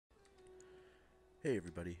Hey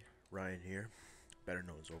everybody, Ryan here, better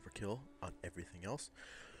known as Overkill on everything else,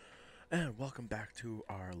 and welcome back to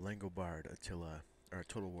our Langobard Attila, or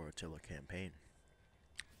Total War Attila campaign.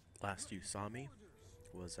 Last you saw me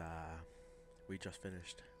was, we just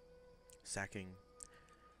finished sacking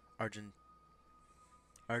Argent,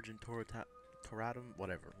 Argentoratum,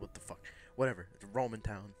 whatever, what the fuck, whatever, it's a Roman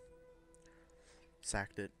town.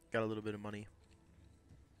 Sacked it, got a little bit of money.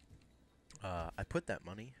 I put that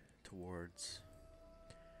money towards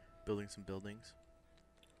building some buildings,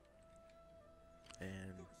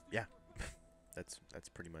 and yeah, that's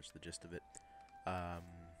pretty much the gist of it. Um,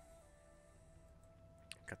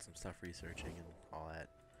 got some stuff researching and all that.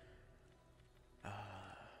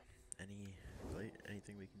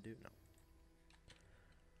 Anything we can do? No.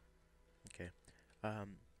 Okay.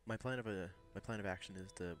 My plan of action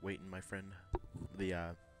is to wait in my friend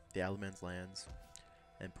the Alaman's lands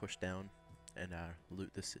and push down and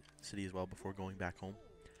loot the city as well before going back home.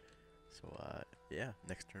 So yeah,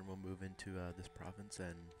 next turn we'll move into this province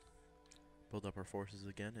and build up our forces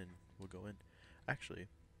again, and we'll go in. Actually,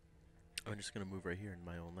 I'm just gonna move right here in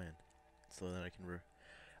my own land, so then I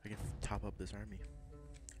can top up this army.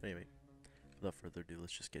 Anyway, without further ado,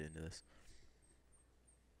 let's just get into this.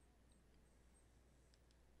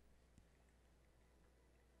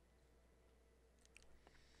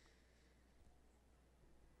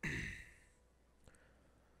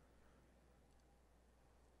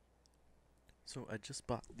 So I just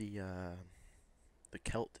bought the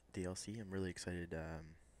Celt DLC. I'm really excited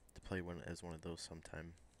to play one as one of those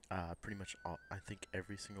sometime. Pretty much all, I think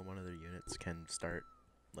every single one of their units can start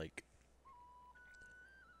like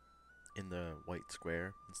in the white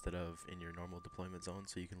square instead of in your normal deployment zone,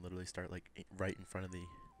 so you can literally start like right in front of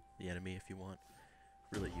the enemy if you want.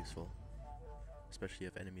 Really useful, especially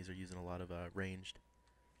if enemies are using a lot of ranged.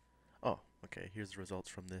 Oh, okay. Here's the results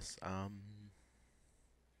from this.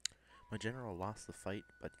 My general lost the fight,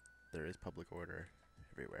 but there is public order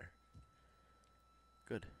everywhere.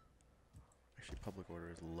 Good. Actually, public order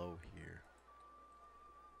is low here.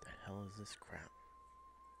 The hell is this crap?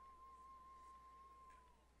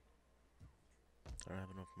 I don't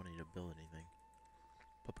have enough money to build anything.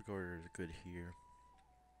 Public order is good here.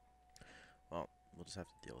 Well, we'll just have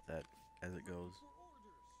to deal with that as it goes.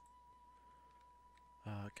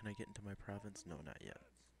 Can I get into my province? No, not yet.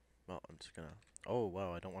 Well, I'm just gonna... Oh,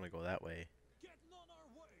 wow, I don't want to go that way.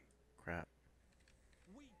 Crap.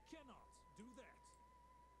 We cannot do that.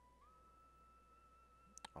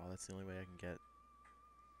 Oh, that's the only way I can get...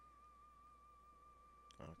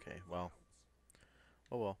 Okay, well.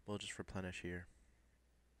 Oh well, we'll just replenish here.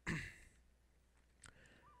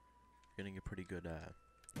 Getting a pretty good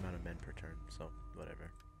amount of men per turn, so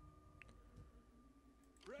whatever.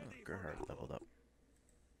 Oh, Gerhard leveled up.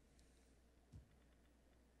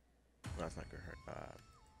 No, that's not Gerhard.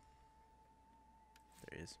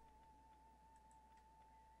 There he is.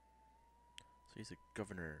 So he's a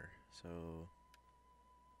governor, so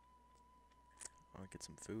I'll get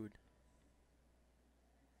some food.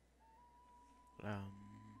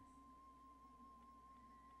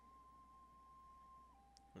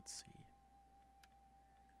 Let's see.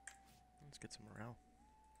 Let's get some morale.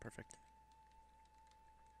 Perfect.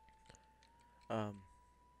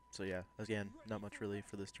 So yeah, again, not much really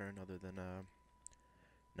for this turn other than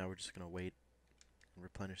now we're just gonna wait and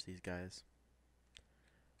replenish these guys.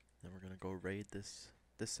 Then we're gonna go raid this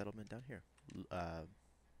settlement down here.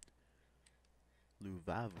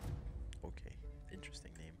 Luvav. Okay,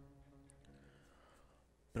 interesting name.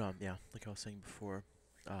 But yeah, like I was saying before,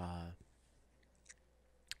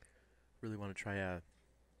 really want to try a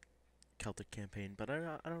Celtic campaign, but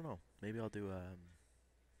I don't know. Maybe Our I'll do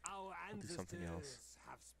something else. ancestors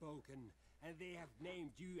have spoken, and they have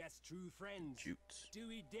named you as true friends. Jutes. Do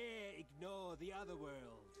we dare ignore the other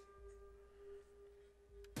world?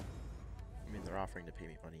 I mean, they're offering to pay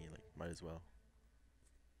me money, like, might as well.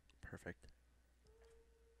 Perfect.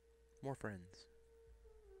 More friends.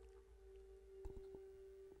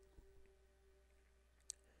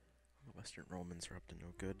 The Western Romans are up to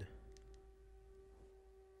no good.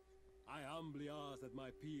 I humbly ask that my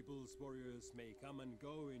people's warriors may come and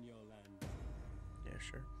go in your land. Yeah,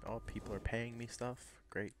 sure. All people are paying me stuff.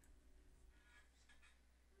 Great.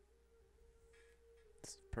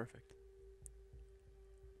 It's perfect.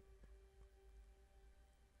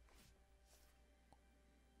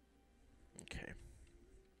 Okay.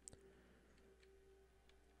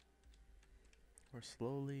 We're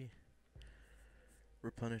slowly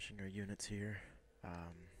replenishing our units here.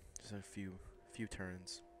 Just a few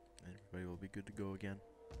turns, and everybody will be good to go again.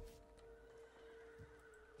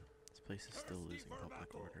 This place is still losing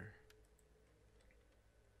public order.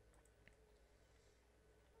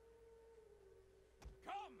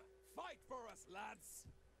 Fight for us, lads!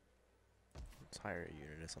 Let's hire a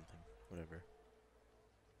unit or something. Whatever.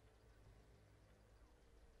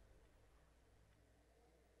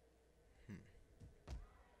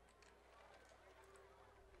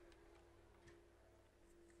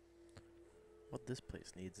 What this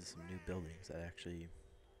place needs is some new buildings that actually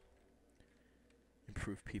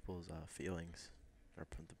improve people's feelings, or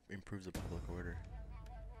improves the public order.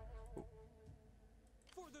 Oh.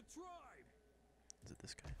 For the tribe! Is it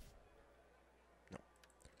this guy? No.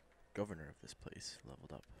 Governor of this place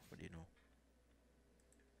leveled up. What do you know?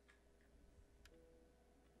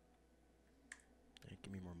 Hey,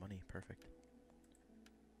 give me more money. Perfect.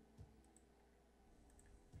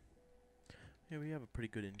 Yeah, we have a pretty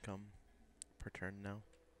good income per turn now.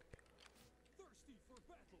 Thirsty for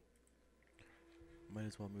battle! Might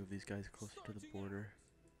as well move these guys closer to the border.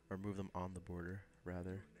 Or move them on the border,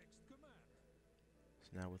 rather. Next command.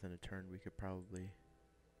 So now within a turn we could probably...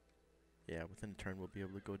 Yeah, within a turn we'll be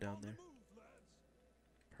able to go down On the there. move, lads.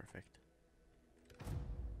 Perfect.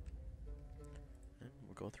 And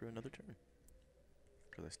we'll go through another turn.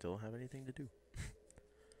 Because I still don't have anything to do.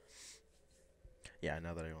 Yeah,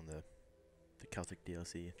 now that I own the Celtic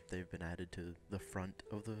DLC, they've been added to the front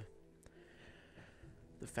of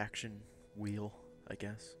the faction wheel, I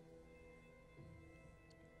guess.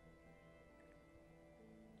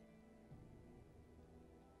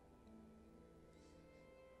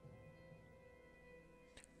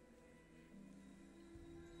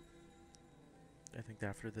 I think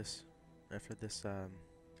after this,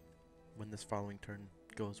 when this following turn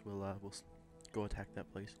goes, we'll go attack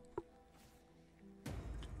that place.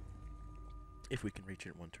 If we can reach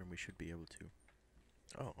it in one turn, we should be able to.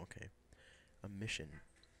 Oh, okay. A mission.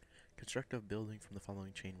 Construct a building from the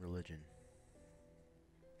following chain religion.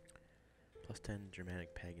 +10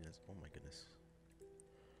 Germanic paganism. Oh my goodness.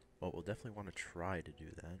 Well, we'll definitely want to try to do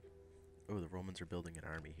that. Oh, the Romans are building an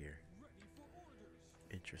army here. Ready for orders.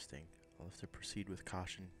 Interesting. I'll have to proceed with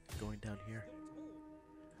caution going down here.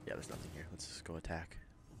 Yeah, there's nothing here. Let's just go attack.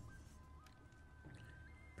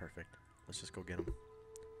 Perfect. Let's just go get them.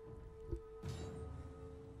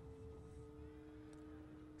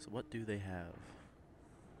 So what do they have?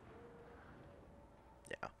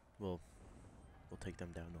 Yeah, we'll take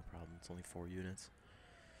them down, no problem. It's only 4 units.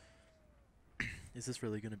 Is this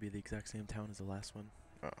really going to be the exact same town as the last one?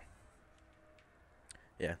 Oh.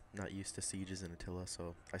 Yeah, not used to sieges in Attila,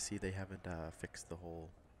 so I see they haven't fixed the whole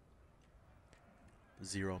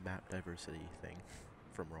 0 map diversity thing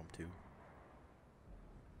from Rome 2.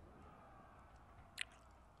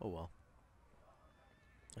 Oh well.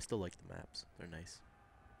 I still like the maps. They're nice.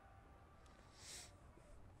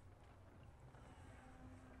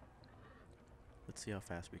 Let's see how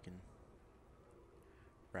fast we can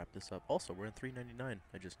wrap this up. Also, we're in 399,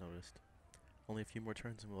 I just noticed. Only a few more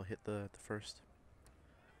turns and we'll hit the first.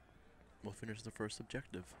 We'll finish the first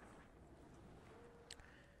objective.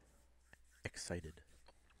 Excited.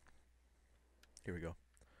 Here we go.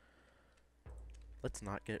 Let's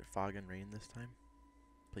not get fog and rain this time.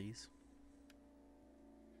 Please.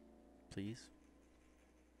 Please.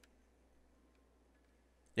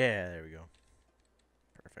 Yeah, there we go.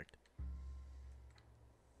 Perfect.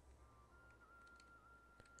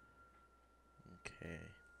 Okay.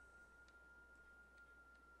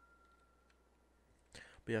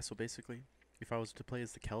 But yeah, so basically, if I was to play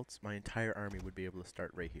as the Celts, my entire army would be able to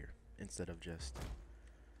start right here, instead of just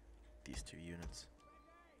these 2 units.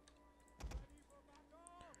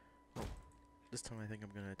 Oh, this time I think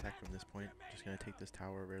I'm going to attack from this point. Just going to take this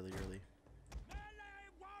tower really early. I'm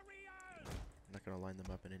not going to line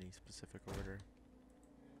them up in any specific order.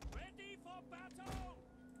 Ready for battle!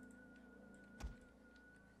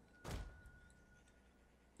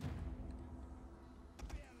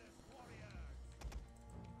 Fearless warriors!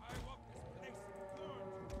 I want this place torn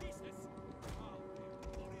to pieces! How the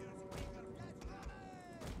warriors eager get ready!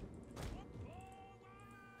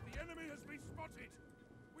 The enemy has been spotted!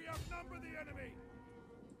 We outnumber the enemy!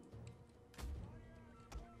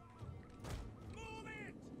 Move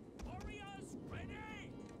it! Warriors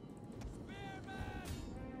ready! Spearmen!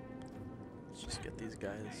 Let's just get these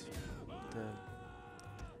guys to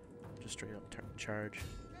just straight up charge.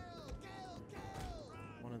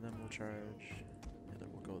 One of them will charge, the other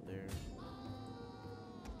will go there.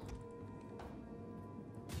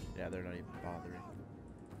 Yeah, they're not even bothering.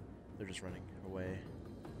 They're just running away.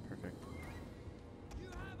 Perfect.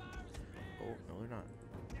 Oh, no they're not.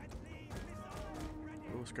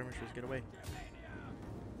 Oh, skirmishers, get away.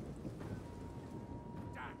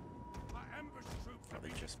 Oh, they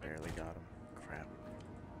just barely got him. Crap.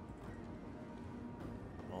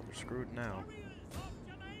 Well, they're screwed now.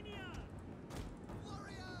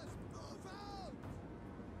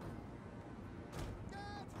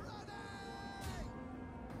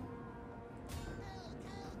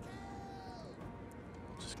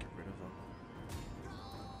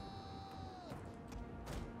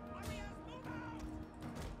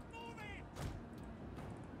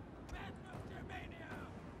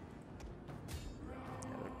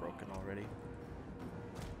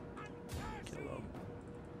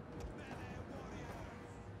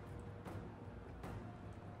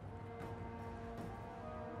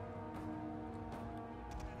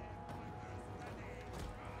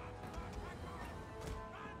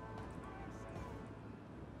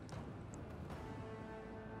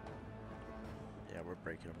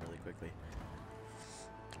 breaking them really quickly.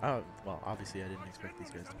 Oh, well, obviously I didn't expect these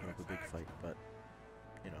guys to put up a big fight, but,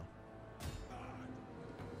 you know.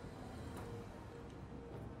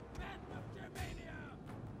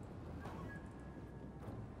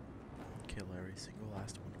 Kill every single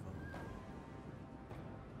last one of them.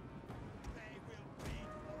 They will pay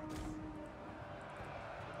for us.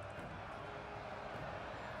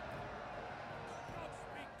 Gods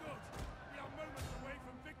be good. We are moments away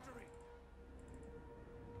from victory.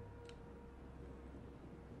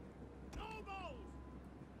 Nobles!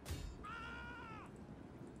 Ah!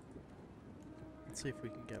 Let's see if we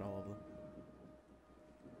can get all of them.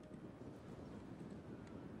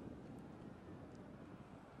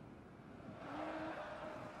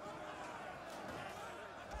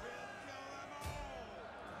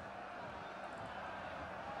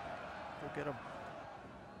 Go get them.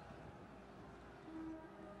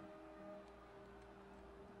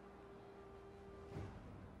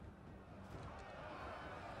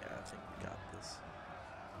 Yeah, I think we got this.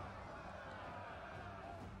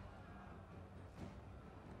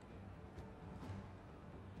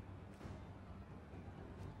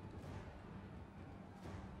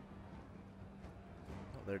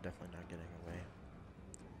 Oh, they're definitely not getting away.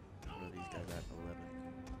 What are these guys at? 11.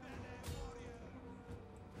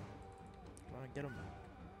 Come on, get them.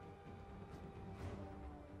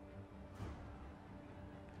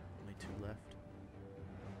 Only 2 left.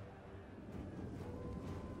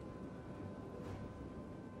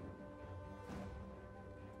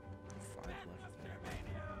 5 left there.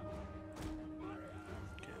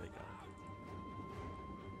 Okay, they got him.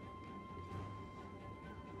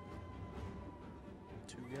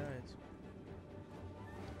 2 guys.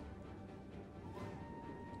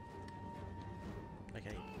 I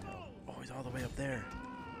can't even tell. Oh, he's all the way up there.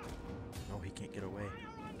 No, he can't get away.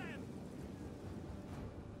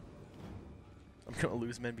 I'm gonna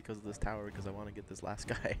lose men because of this tower because I want to get this last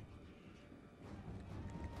guy.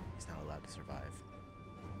 He's not allowed to survive.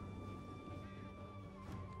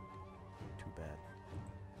 Too bad.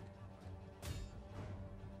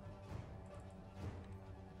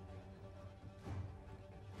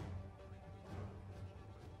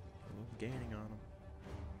 I'm gaining on him.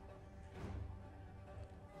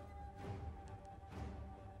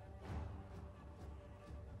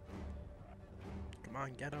 Come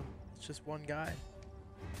on, get him. It's just one guy.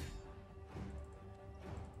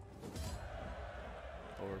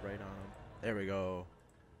 Oh, we're right on him. There we go.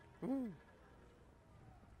 Woo.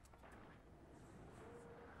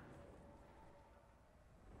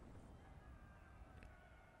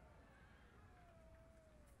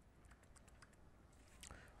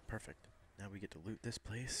 Perfect. Now we get to loot this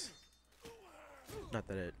place. Not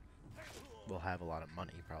that it will have a lot of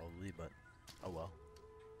money, probably, but oh well.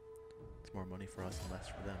 It's more money for us and less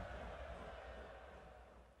for them.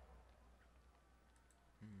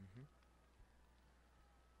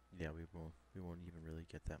 Yeah, we won't even really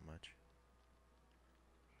get that much.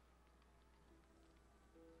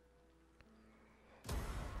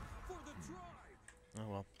 For the tribe. Oh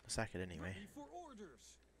well, sack it anyway. Ready for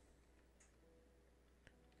orders.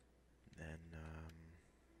 Then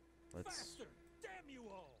let's Faster! Damn you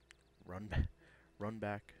all! run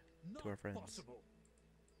back Not to our friends. possible.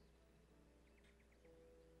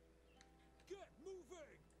 Get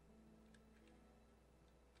moving.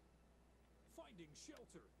 Finding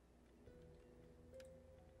shelter.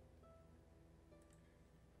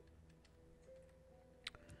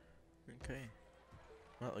 Okay.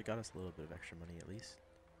 Well, it got us a little bit of extra money at least.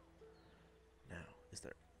 Now, is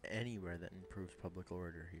there anywhere that improves public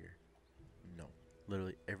order here? No.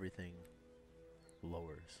 Literally everything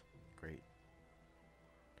lowers. Great.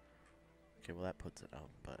 Okay, well that puts it out,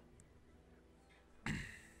 but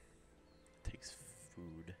takes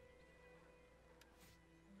food.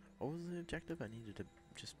 What was the objective? I needed to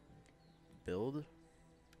just build?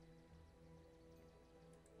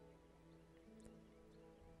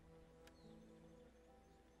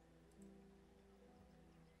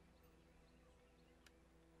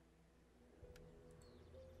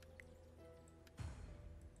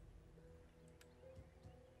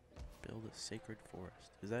 Build a sacred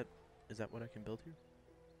forest. Is that what I can build here?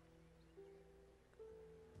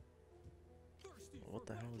 Thirsty Well, what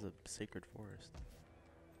for the hell is battle. a sacred forest?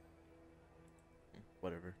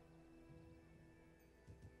 Whatever.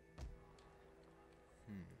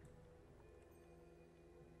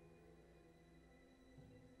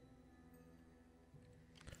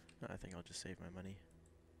 No, I think I'll just save my money,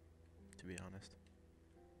 to be honest.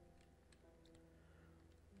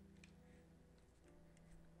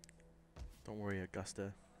 Don't worry,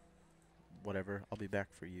 Augusta. Whatever, I'll be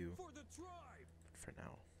back for you. For the tribe. For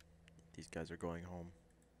now, These guys are going home.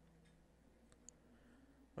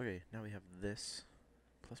 Okay, now we have this.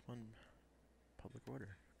 +1 public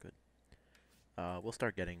order. Good. We'll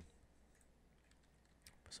start getting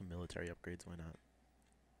some military upgrades, why not?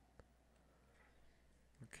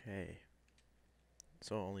 Okay.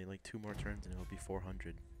 So only like 2 more turns and it'll be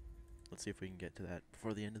 400. Let's see if we can get to that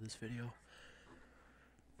before the end of this video.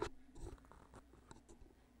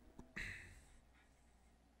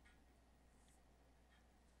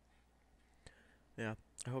 Yeah,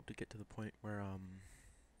 I hope to get to the point where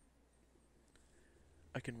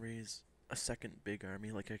I can raise a second big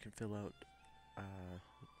army, like I can fill out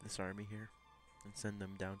this army here and send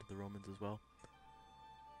them down to the Romans as well.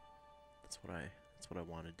 That's what I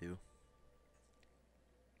want to do.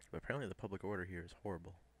 But apparently the public order here is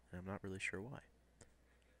horrible, and I'm not really sure why.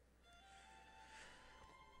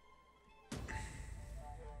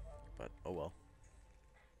 But oh well.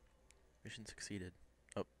 Mission succeeded.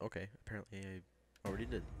 Oh, okay. Apparently I already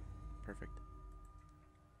did. Perfect.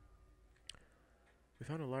 We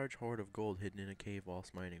found a large hoard of gold hidden in a cave while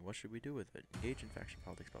mining. What should we do with it? Engage in faction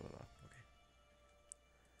politics, blah blah blah.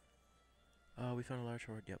 Okay. We found a large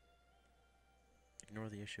hoard, yep. Ignore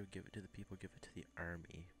the issue, give it to the people, give it to the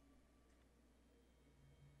army.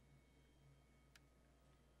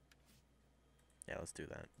 Yeah, let's do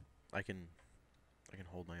that. I can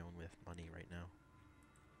hold my own with money right now.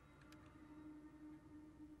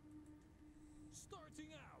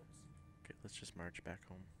 Starting out. Okay, let's just march back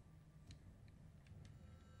home.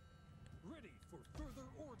 Ready for further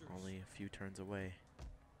orders. Only a few turns away.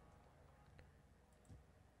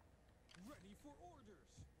 Ready for orders.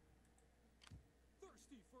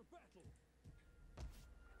 Thirsty for battle.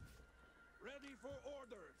 Ready for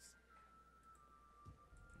orders.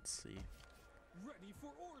 Let's see. Ready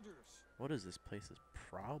for orders. What is this place's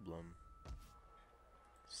problem?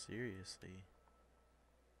 Seriously.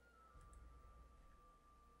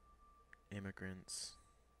 Immigrants.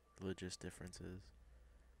 Religious differences.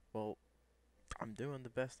 Well, I'm doing the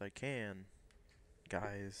best I can,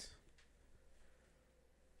 guys.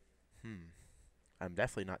 I'm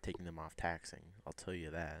definitely not taking them off taxing. I'll tell you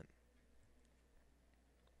that.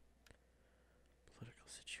 Political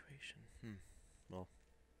situation. Well.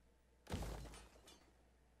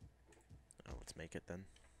 Oh, let's make it then.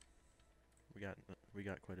 We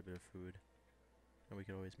got quite a bit of food, and we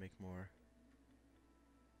could always make more.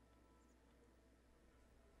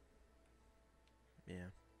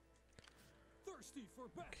 Yeah. Thirsty for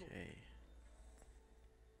battle. Okay.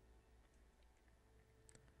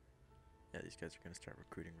 Yeah, these guys are gonna start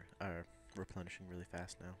replenishing really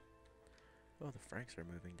fast now. Oh, the Franks are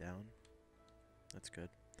moving down. That's good.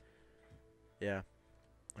 Yeah,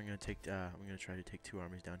 I'm gonna try to take 2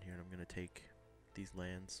 armies down here, and I'm gonna take these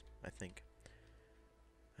lands, I think.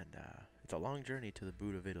 And it's a long journey to the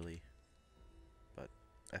boot of Italy, but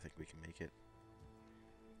I think we can make it.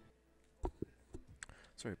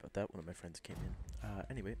 Sorry about that. One of my friends came in.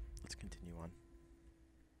 Anyway, let's continue on.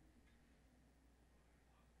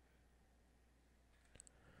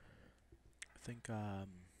 I think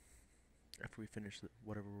after we finish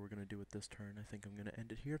whatever we're gonna do with this turn, I think I'm gonna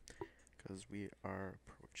end it here, because we are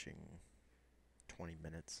approaching 20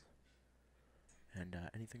 minutes, and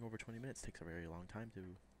anything over 20 minutes takes a very long time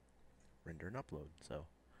to render and upload. So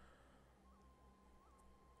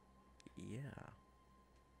yeah.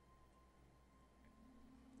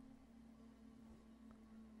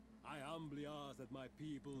 I humbly ask that my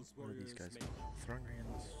people's What are these warriors guys?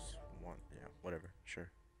 Thrungrians? Yeah, whatever.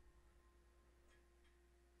 Sure.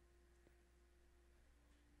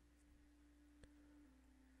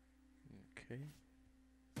 Okay.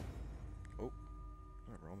 Oh,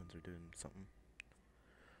 the Romans are doing something.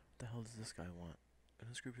 What the hell does this guy want?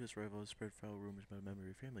 Unscrupulous rivals spread foul rumors about a member of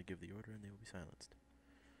your family. Give the order and they will be silenced.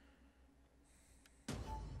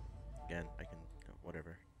 Again, I can...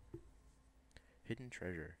 whatever. Hidden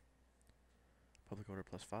treasure. Public order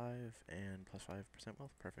 +5 and +5%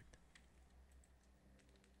 wealth. Perfect.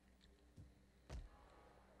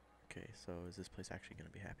 Okay, so is this place actually going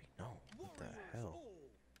to be happy? No. What the hell?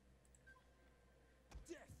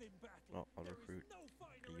 Well, I'll recruit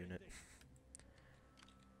a unit.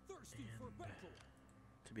 And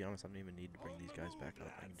to be honest, I don't even need to bring these guys back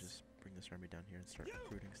up. I can just bring this army down here and start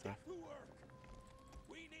recruiting stuff.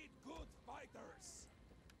 We need good fighters.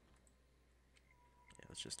 Yeah,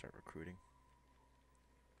 let's just start recruiting.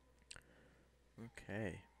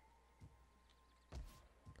 Okay.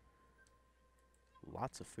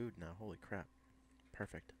 Lots of food now. Holy crap.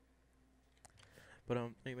 Perfect. But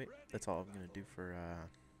anyway, that's all I'm gonna do for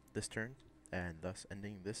this turn, and thus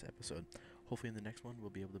ending this episode. Hopefully in the next one we'll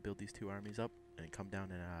be able to build these 2 armies up and come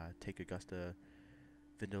down and take Augusta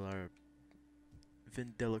Vindela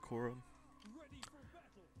Vindelicorum Ready for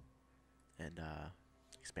battle. and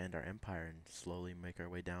expand our empire and slowly make our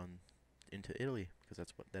way down into Italy,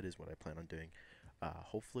 because that is what I plan on doing.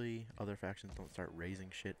 Hopefully other factions don't start raising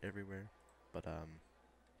shit everywhere, but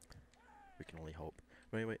we can only hope.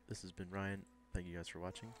 But anyway, this has been Ryan. Thank you guys for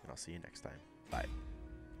watching, and I'll see you next time. Bye.